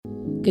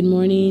Good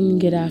morning,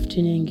 good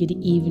afternoon, good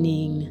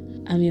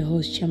evening. I'm your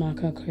host,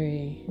 Chiamaka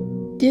Curry.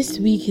 This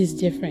week is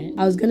different.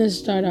 I was going to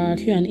start our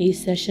Q&A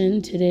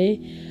session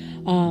today,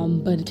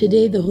 but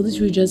today the Holy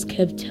Spirit just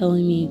kept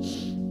telling me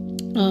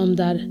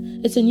that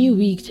it's a new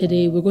week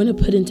today. We're going to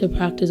put into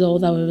practice all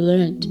that we've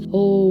learned.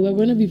 We're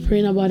going to be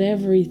praying about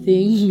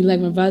everything,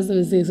 like my pastor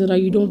was saying, so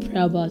that you don't pray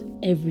about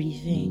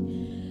everything.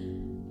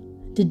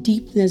 The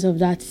deepness of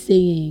that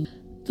saying.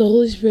 The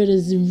Holy Spirit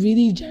is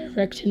really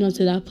directing us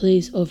to that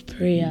place of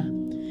prayer,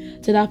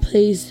 to that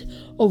place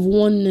of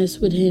oneness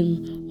with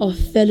Him, of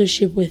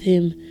fellowship with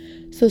Him.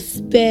 So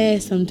spare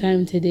some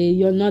time today.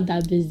 You're not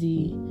that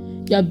busy.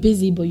 You're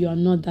busy, but you're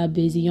not that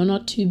busy. You're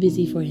not too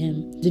busy for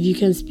Him. If you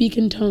can speak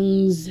in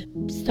tongues,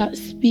 start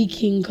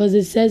speaking, because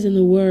it says in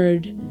the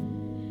Word,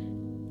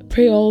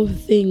 pray all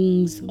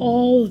things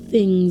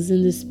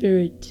in the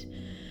Spirit.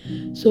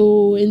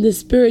 So in the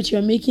Spirit,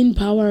 you're making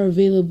power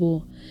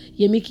available.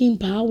 You're making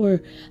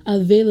power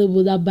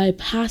available that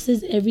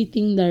bypasses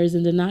everything that is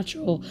in the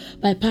natural,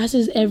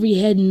 bypasses every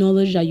head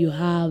knowledge that you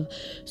have.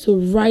 So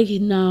right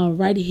now,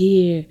 right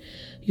here,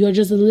 you're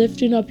just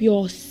lifting up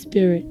your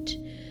spirit.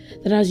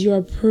 That as you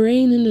are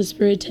praying in the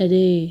Spirit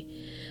today,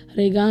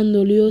 that's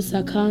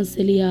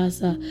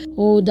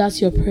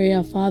your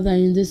prayer, Father.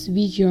 In this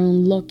week, you're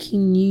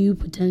unlocking new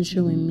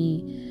potential in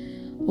me.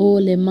 I'm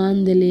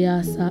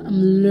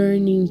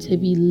learning to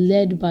be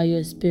led by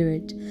your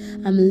Spirit.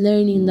 I'm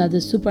learning that the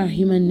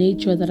superhuman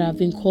nature that I've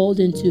been called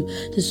into,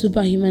 the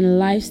superhuman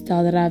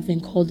lifestyle that I've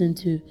been called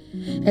into,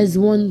 is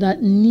one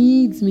that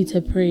needs me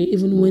to pray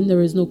even when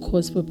there is no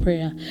cause for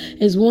prayer.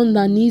 Is one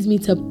that needs me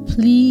to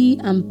plea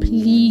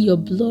your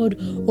blood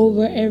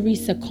over every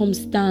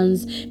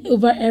circumstance,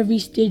 over every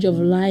stage of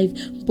life,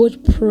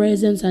 both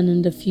present and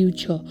in the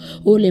future.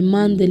 So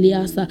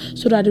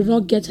that I do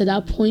not get to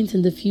that point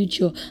in the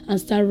future and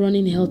start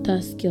running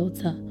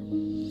helter-skelter.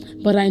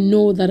 But I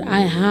know that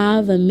I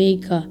have a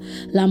maker,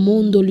 that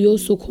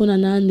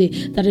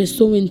is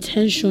so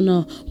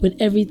intentional with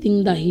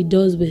everything that He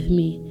does with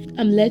me.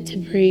 I'm led to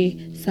pray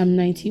Psalm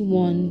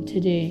 91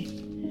 today.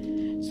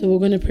 So we're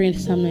going to pray in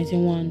Psalm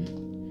 91.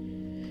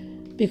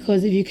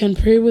 Because if you can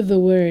pray with the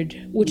Word,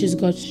 which is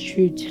God's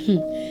truth,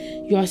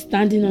 you are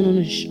standing on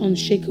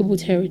unshakable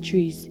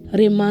territories.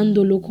 In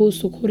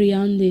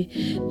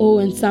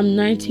Psalm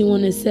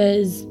 91 it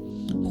says,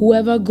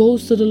 whoever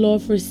goes to the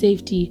Lord for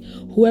safety,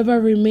 whoever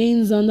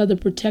remains under the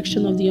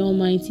protection of the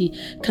Almighty,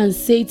 can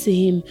say to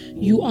Him,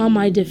 you are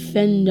my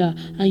defender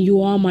and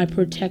you are my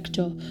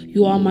protector.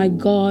 You are my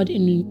God,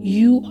 in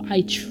you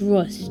I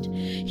trust.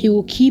 He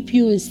will keep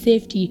you in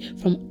safety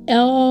from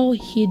all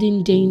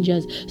hidden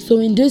dangers. So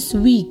in this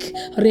week,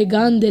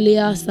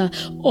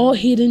 all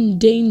hidden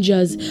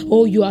dangers,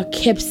 you are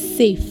kept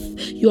safe.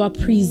 You are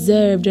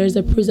preserved. There is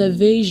a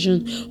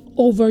preservation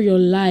over your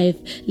life.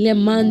 If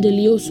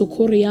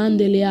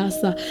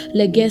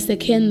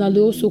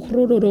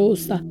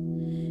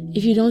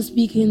you don't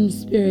speak in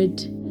spirit,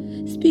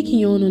 speak in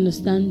your own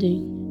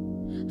understanding.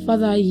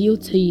 Father, I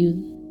yield to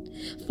you.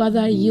 Father,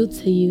 I yield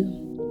to you.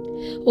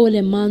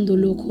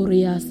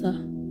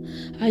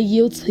 I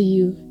yield to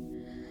you.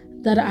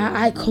 That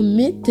I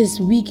commit this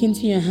week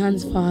into your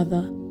hands,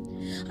 Father.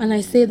 And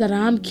I say that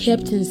I'm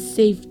kept in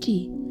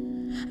safety.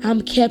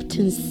 I'm kept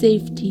in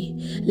safety.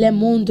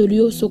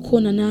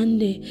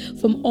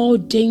 From all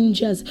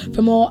dangers,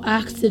 from all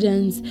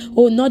accidents.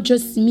 Not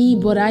just me,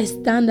 but I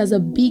stand as a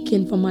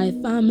beacon for my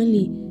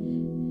family.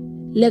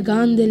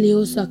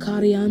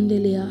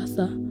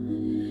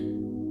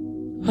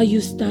 Are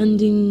you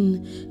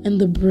standing in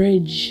the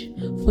bridge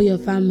for your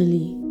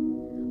family?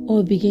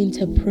 Or begin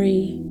to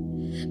pray.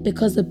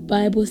 Because the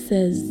Bible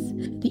says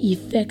the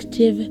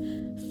effective,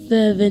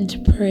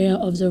 fervent prayer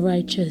of the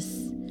righteous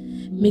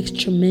makes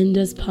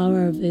tremendous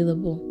power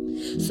available.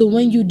 So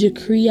when you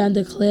decree and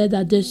declare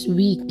that this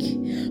week,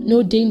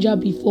 no danger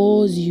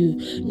befalls you,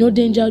 no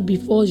danger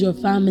befalls your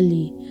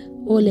family,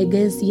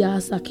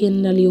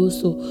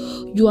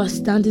 you are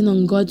standing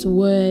on God's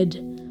word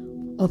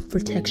of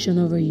protection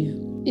over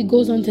you. It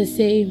goes on to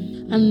say,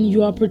 and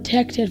you are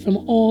protected from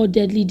all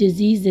deadly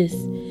diseases.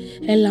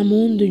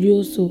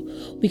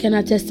 We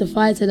cannot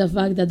testify to the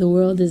fact that the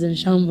world is in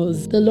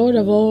shambles. The Lord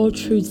of all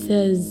truth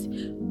says,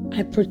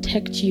 I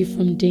protect you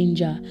from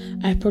danger.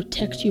 I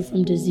protect you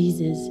from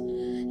diseases.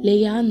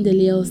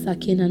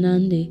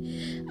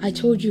 I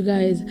told you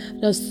guys,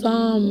 the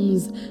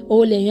Psalms,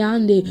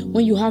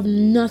 when you have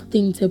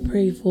nothing to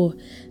pray for,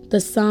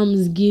 the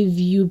Psalms give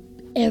you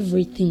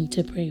everything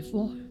to pray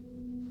for.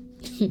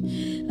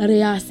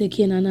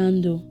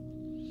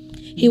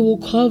 He will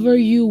cover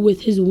you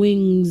with His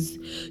wings.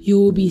 You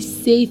will be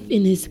safe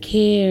in His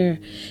care.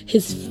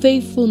 His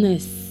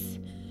faithfulness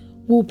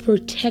will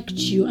protect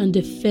you and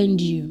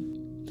defend you.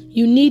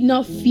 You need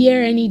not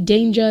fear any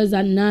dangers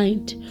at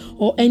night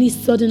or any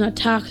sudden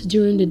attacks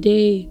during the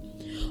day.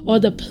 or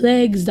the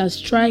plagues that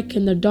strike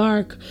in the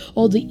dark,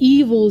 or the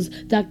evils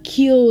that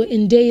kill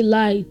in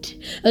daylight.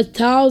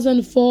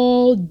 1,000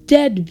 fall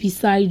dead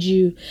beside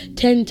you,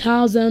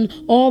 10,000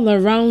 all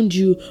around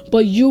you,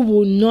 but you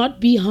will not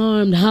be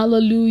harmed.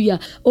 Hallelujah.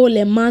 Oh,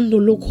 lemando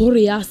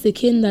lokoriase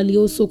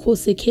kendalioso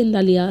kose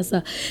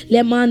kendaliasa.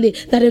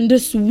 Lemande, that in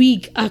this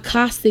week,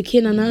 akase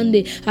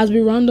kenanande, as we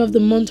round off the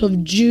month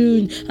of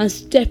June and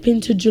step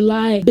into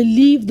July,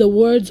 believe the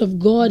words of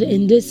God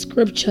in this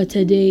scripture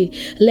today.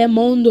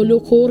 Lemondo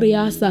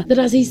lokoriasa, that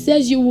as he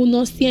says you will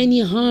not see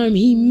any harm,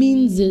 he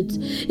means it.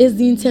 It's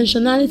the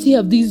intentionality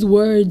of these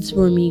words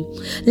for me.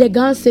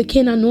 Leganse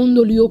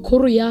kenanondo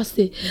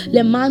liokoriase,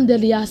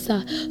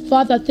 lemandeliasa.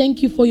 Father,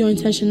 thank you for your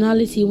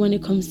intentionality when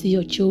it comes to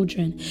your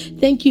children.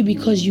 Thank you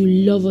because you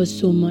love us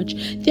so much.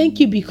 Thank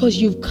you because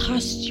you've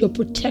cast your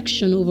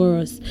protection over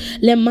us.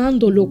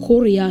 Lemando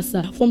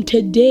lokoriasa. From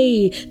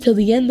today till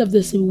the end of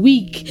this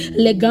week,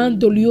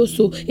 legando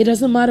lioso, it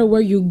doesn't matter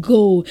where you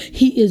go,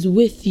 he is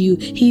with you.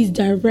 He's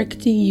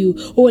directing you.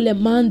 Oh,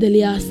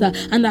 lemandeliasa.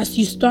 And as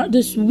you start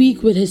this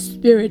week with his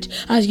spirit,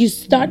 as you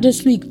start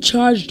this week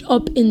charged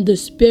up in the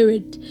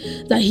spirit,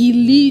 that he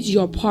leads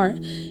your part,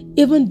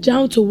 even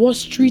down to what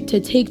street to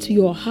take to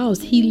your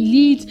house. He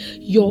leads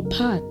your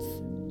paths.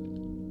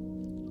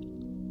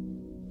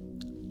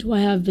 Do I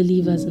have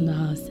believers in the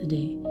house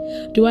today?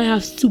 Do I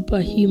have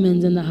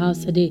superhumans in the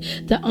house today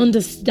that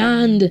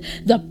understand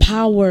the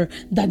power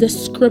that the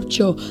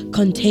scripture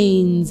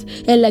contains?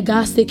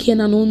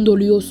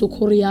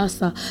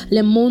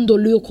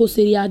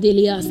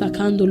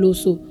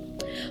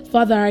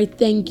 Father, I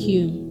thank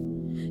you.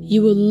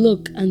 You will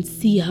look and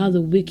see how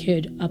the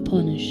wicked are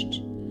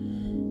punished.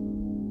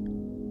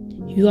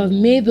 You have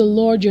made the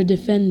Lord your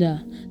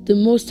defender, the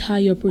Most High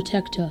your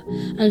protector,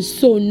 and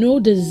so no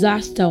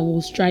disaster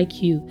will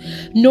strike you.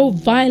 No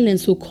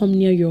violence will come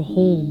near your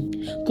home.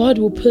 God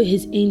will put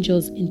his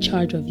angels in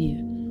charge of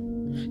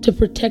you to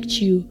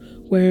protect you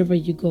wherever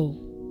you go.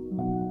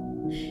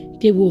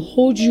 They will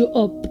hold you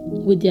up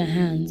with their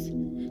hands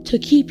to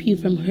keep you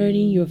from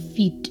hurting your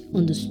feet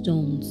on the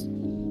stones.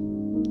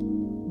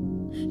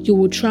 You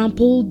will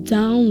trample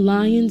down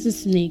lions and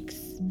snakes,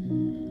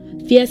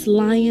 fierce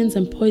lions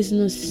and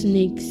poisonous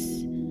snakes.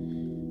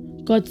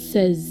 God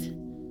says,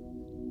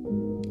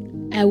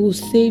 I will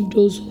save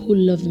those who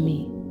love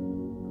me,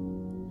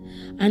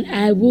 and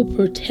I will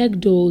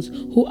protect those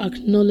who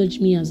acknowledge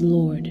me as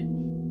Lord.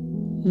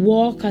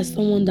 Walk as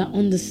someone that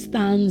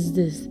understands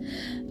this,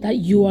 that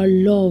you are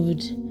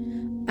loved,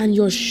 and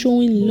you're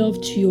showing love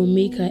to your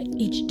Maker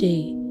each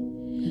day.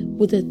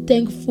 With a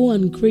thankful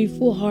and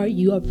grateful heart,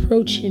 you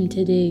approach him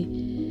today.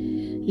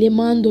 You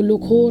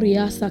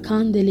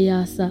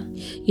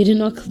did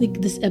not click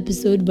this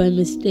episode by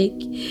mistake.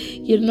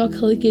 You did not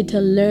click it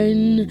to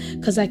learn,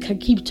 because I can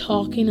keep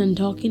talking and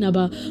talking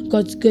about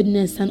God's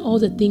goodness and all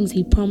the things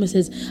he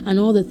promises and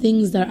all the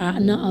things that are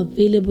not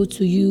available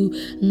to you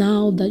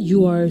now that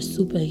you are a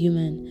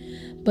superhuman.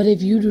 But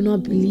if you do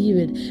not believe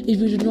it, if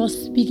you do not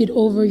speak it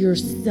over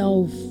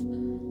yourself,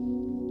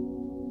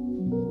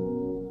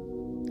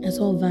 it's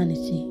all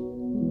vanity.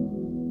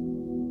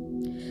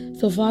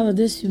 So Father,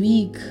 this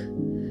week,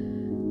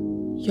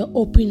 you're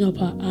opening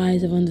up our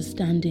eyes of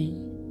understanding,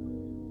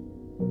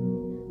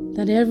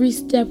 that every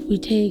step we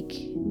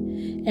take,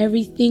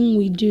 everything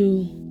we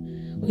do,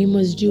 we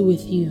must do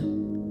with you.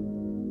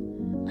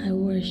 I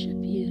worship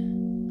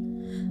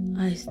you.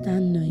 I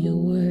stand on your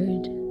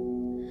word.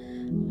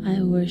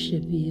 I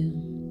worship you.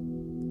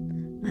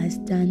 I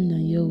stand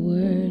on your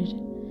word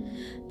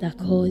that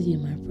calls you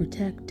my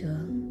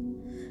protector,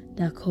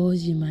 that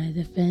calls you my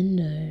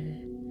defender.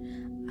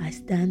 I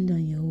stand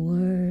on your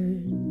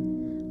word.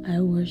 I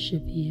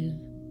worship you.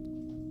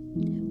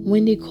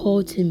 When they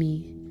call to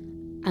me,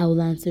 I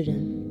will answer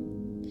them.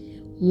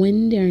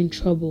 When they're in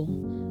trouble,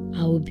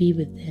 I will be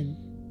with them.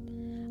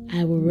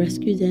 I will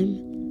rescue them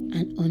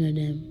and honor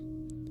them.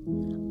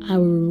 I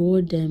will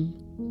reward them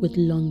with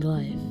long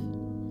life.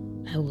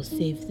 I will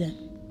save them.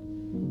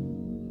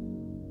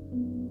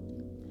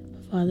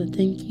 Father,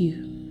 thank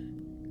you,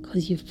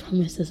 because you've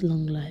promised us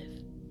long life.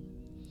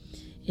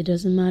 It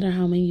doesn't matter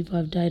how many people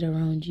have died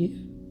around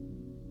you.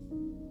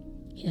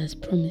 He has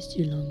promised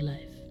you long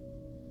life.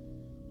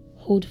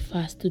 Hold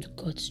fast to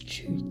God's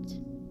truth.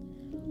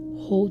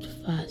 Hold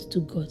fast to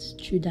God's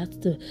truth.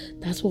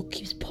 That's what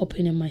keeps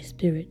popping in my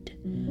spirit.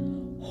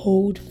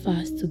 Hold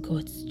fast to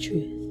God's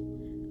truth.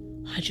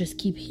 I just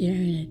keep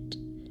hearing it.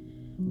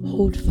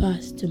 Hold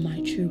fast to my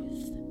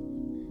truth.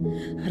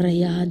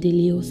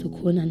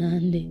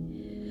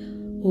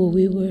 Oh,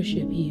 we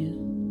worship you.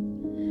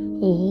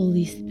 Oh,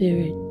 Holy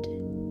Spirit,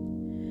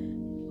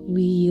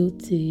 we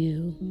yield to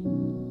you.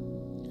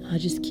 I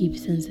just keep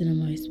sensing in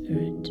my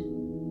spirit.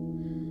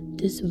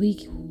 This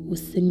week will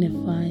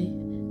signify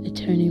a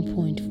turning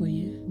point for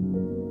you.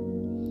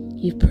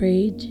 You've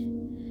prayed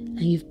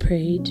and you've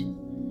prayed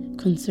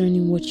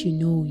concerning what you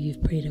know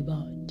you've prayed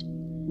about.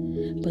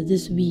 But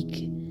this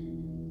week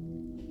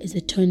is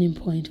a turning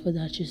point for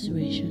that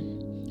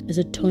situation. It's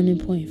a turning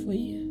point for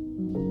you.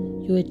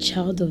 You're a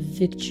child of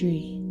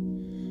victory.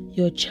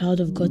 You're a child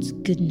of God's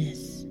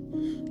goodness.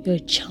 You're a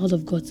child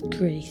of God's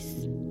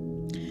grace.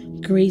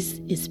 Grace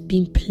is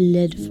being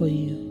pled for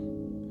you.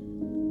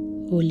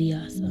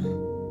 Oliasa.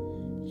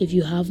 If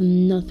you have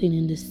nothing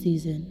in this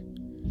season,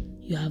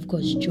 you have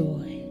God's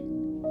joy.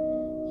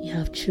 You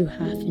have true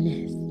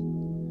happiness.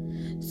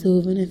 So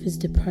even if it's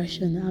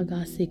depression, I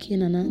just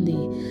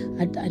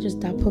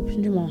that popped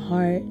into my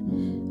heart.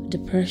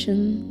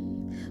 Depression.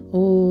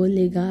 Oh,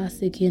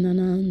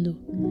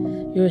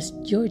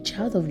 you're a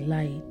child of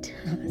light.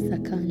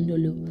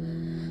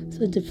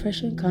 So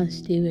depression can't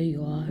stay where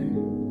you are.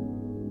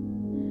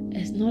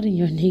 It's not in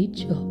your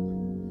nature.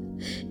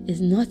 It's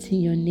not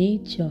in your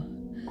nature.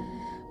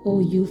 Oh,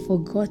 you've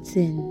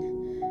forgotten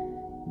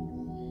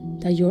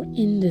that you're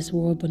in this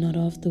world but not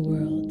of the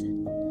world.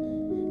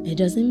 It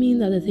doesn't mean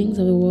that the things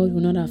of the world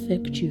will not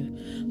affect you,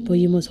 but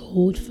you must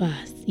hold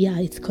fast. Yeah,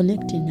 it's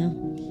connecting now.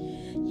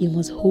 You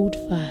must hold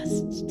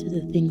fast to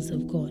the things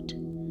of God.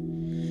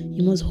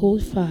 You must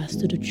hold fast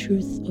to the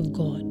truth of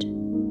God.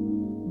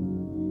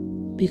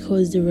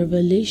 Because the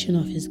revelation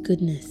of His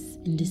goodness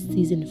in this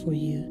season for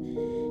you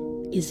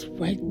is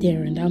right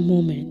there in that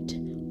moment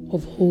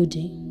of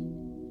holding,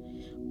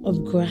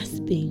 of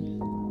grasping.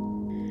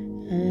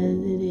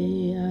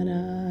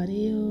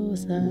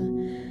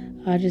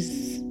 I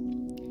just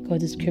got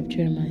the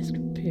scripture in my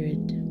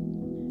spirit.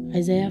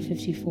 Isaiah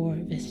 54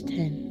 verse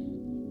 10.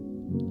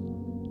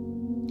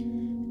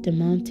 The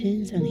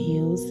mountains and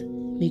hills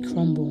may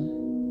crumble,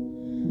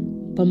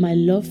 but my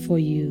love for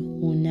you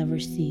will never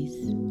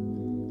cease.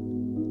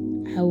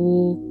 I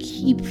will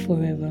keep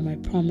forever my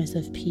promise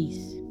of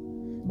peace.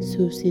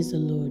 So says the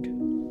Lord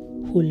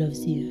who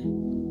loves you.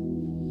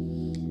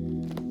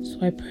 So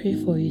I pray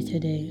for you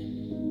today.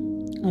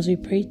 As we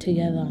pray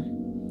together,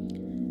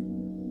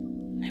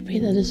 I pray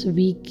that this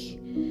week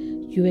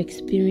you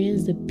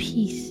experience the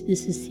peace, the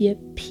sincere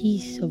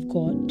peace of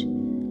God.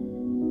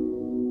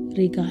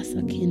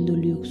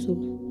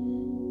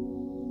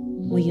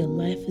 Where your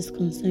life is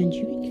concerned,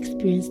 you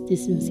experience the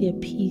sincere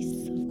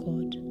peace of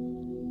God.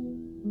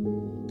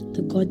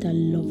 The God that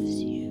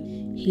loves you.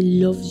 He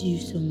loves you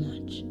so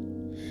much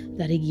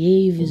that He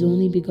gave His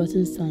only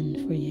begotten Son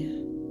for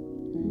you,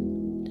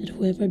 that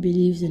whoever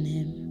believes in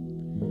Him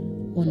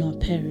will not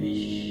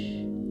perish.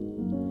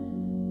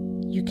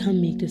 You can't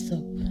make this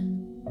up.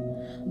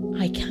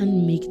 I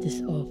can't make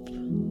this up.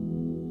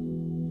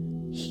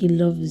 He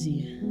loves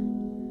you.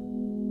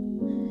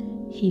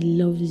 He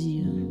loves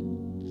you.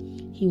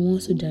 He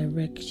wants to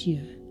direct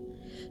you.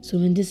 So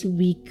in this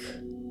week,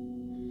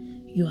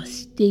 you are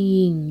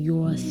staying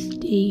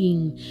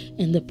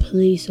in the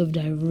place of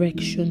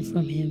direction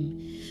from Him.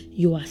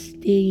 You are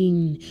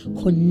staying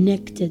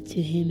connected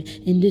to Him.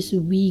 In this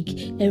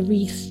week,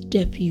 every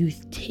step you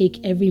take,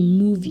 every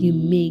move you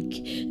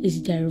make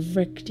is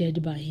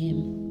directed by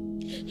Him.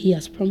 He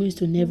has promised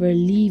to never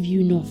leave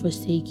you nor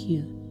forsake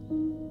you.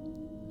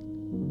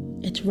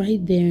 It's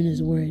right there in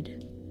His word.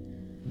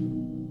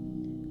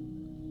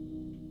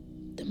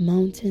 The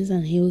mountains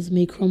and hills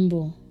may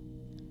crumble,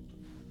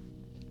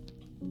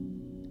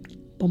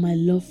 but my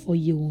love for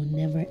you will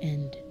never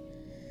end.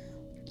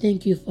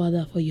 Thank you,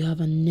 Father, for you have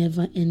a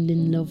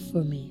never-ending love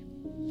for me.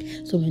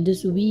 So in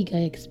this week, I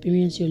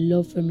experience your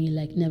love for me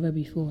like never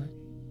before.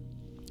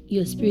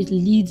 Your Spirit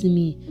leads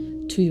me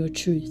to your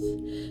truth.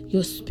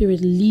 Your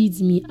Spirit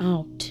leads me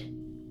out.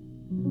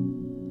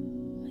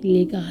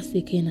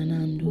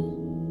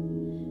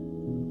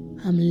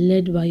 I'm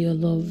led by your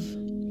love.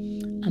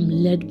 I'm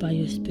led by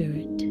your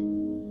Spirit.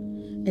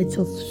 It's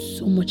of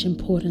so much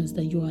importance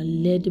that you are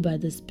led by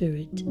the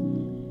Spirit.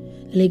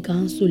 That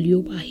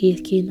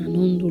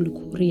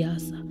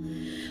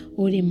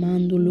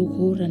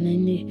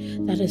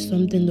is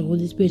something the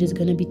Holy Spirit is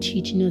going to be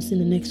teaching us in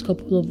the next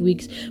couple of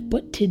weeks.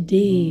 But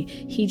today,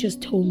 He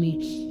just told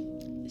me,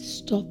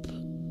 stop.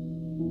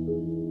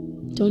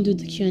 Don't do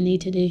the Q&A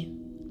today.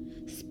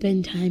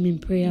 Spend time in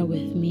prayer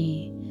with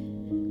me.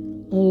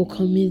 Oh,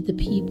 commit the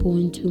people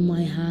into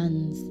my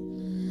hands,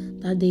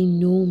 that they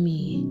know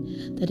me,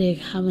 that they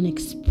have an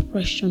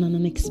expression and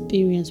an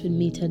experience with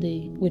me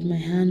today. With my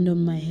hand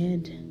on my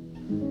head,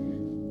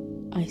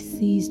 I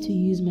cease to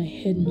use my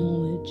head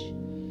knowledge,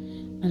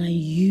 and I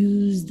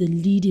use the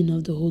leading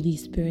of the Holy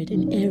Spirit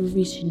in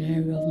every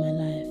scenario of my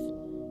life.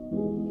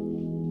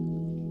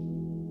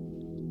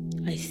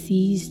 I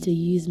cease to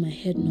use my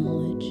head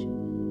knowledge,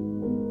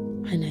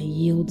 and I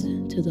yield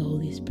to the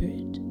Holy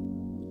Spirit.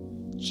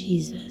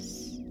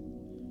 Jesus,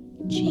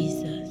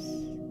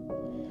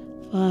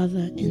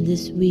 Father, in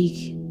this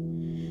week,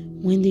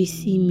 when they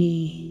see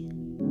me,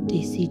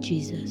 they see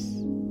Jesus.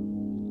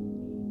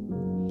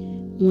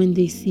 When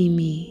they see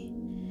me,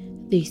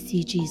 they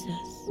see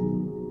Jesus.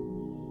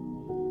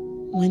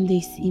 When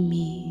they see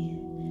me,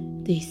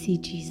 they see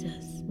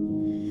Jesus.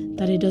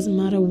 That it doesn't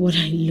matter what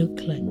I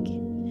look like.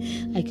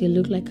 I can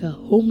look like a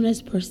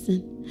homeless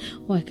person,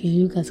 or I can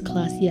look as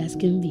classy as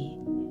can be.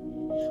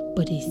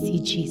 But they see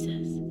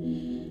Jesus.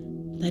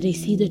 That they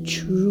see the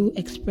true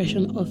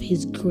expression of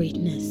His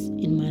greatness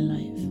in my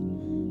life.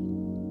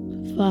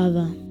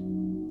 Father,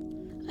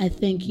 I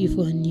thank you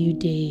for a new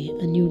day,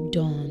 a new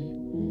dawn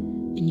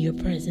in your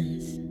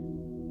presence.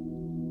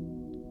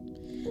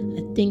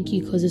 I thank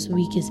you because this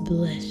week is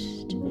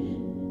blessed.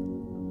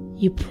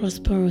 You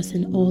prosper us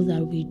in all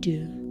that we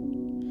do.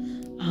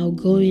 Our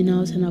going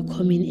out and our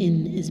coming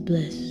in is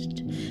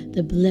blessed.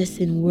 The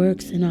blessing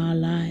works in our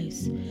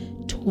lives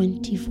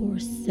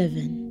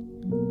 24/7.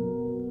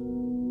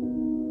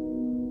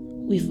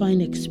 We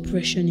find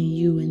expression in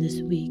you in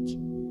this week.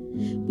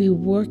 We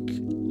work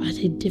at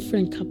a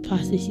different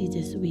capacity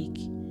this week.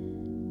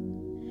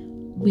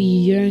 We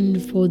yearn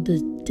for the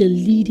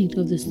leading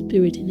of the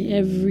Spirit in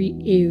every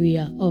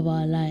area of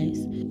our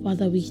lives.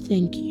 Father, we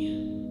thank you.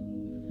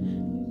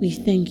 We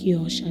thank you,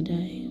 El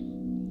Shaddai.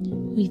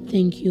 We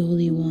thank you,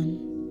 Holy One.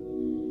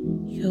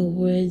 You're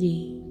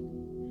worthy.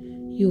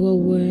 You are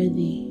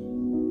worthy.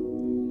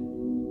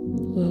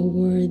 You are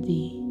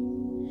worthy.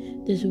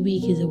 This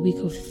week is a week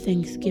of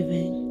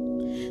thanksgiving.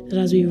 That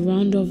as we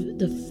round off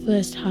the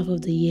first half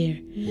of the year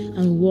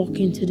and walk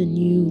into the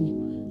new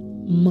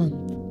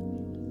month,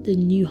 the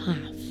new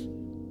half,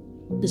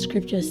 the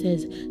scripture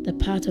says the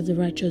path of the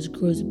righteous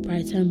grows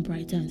brighter and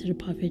brighter until the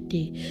perfect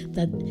day.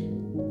 That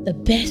the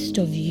best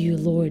of you,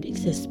 Lord,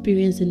 is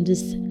experienced in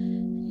this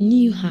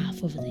new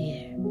half of the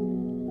year.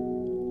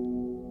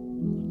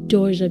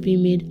 Doors are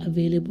being made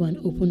available and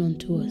open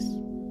unto us.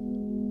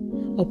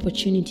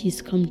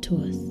 Opportunities come to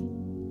us.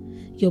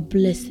 Your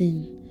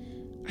blessing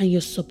and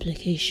your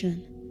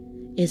supplication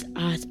is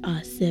at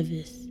our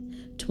service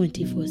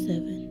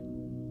 24/7.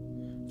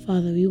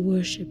 Father, we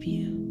worship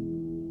you.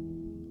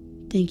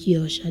 Thank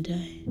you, El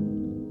Shaddai.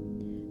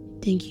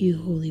 Thank you,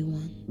 Holy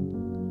One.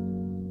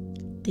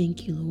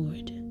 Thank you,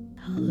 Lord.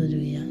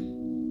 Hallelujah.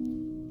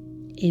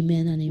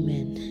 Amen and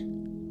amen.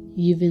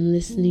 You've been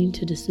listening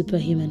to the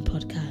Superhuman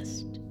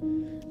Podcast.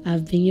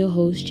 I've been your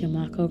host,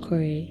 Jamaka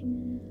Corey.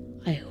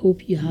 I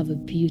hope you have a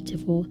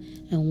beautiful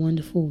and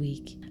wonderful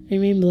week.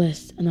 Remain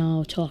blessed, and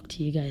I'll talk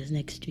to you guys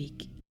next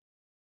week.